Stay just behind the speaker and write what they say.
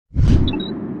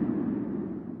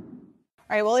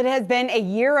All right, well, it has been a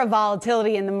year of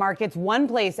volatility in the markets. One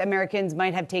place Americans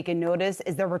might have taken notice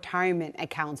is their retirement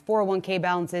accounts. 401k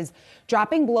balances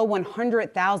dropping below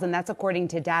 100,000. That's according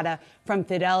to data from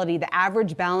Fidelity. The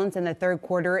average balance in the third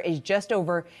quarter is just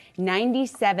over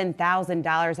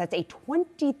 $97,000. That's a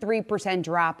 23%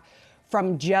 drop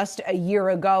from just a year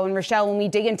ago. And Rochelle, when we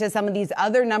dig into some of these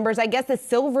other numbers, I guess the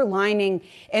silver lining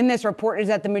in this report is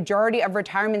that the majority of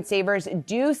retirement savers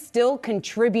do still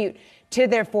contribute to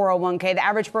their 401k. The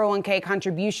average 401k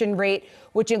contribution rate,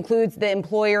 which includes the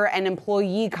employer and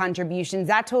employee contributions,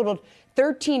 that totaled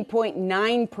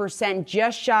 13.9%,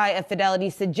 just shy of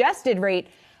Fidelity's suggested rate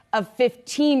of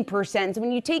 15%. So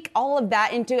when you take all of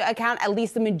that into account, at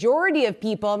least the majority of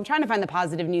people, I'm trying to find the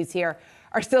positive news here,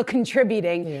 are still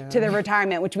contributing to their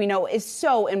retirement, which we know is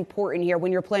so important here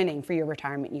when you're planning for your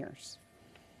retirement years.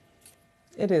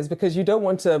 It is, because you don't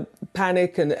want to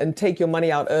panic and take your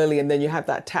money out early and then you have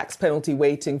that tax penalty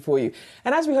waiting for you.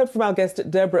 And as we heard from our guest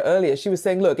Deborah earlier, she was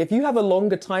saying, look, if you have a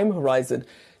longer time horizon,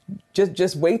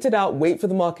 just wait it out, wait for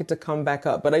the market to come back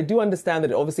up. But I do understand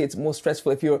that obviously it's more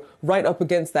stressful if you're right up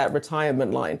against that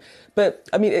retirement line. But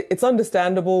I mean, it's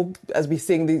understandable as we're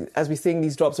seeing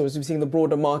these drops, or as we're seeing the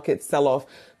broader market sell off.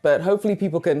 But hopefully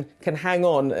people can hang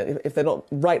on if they're not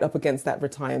right up against that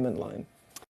retirement line.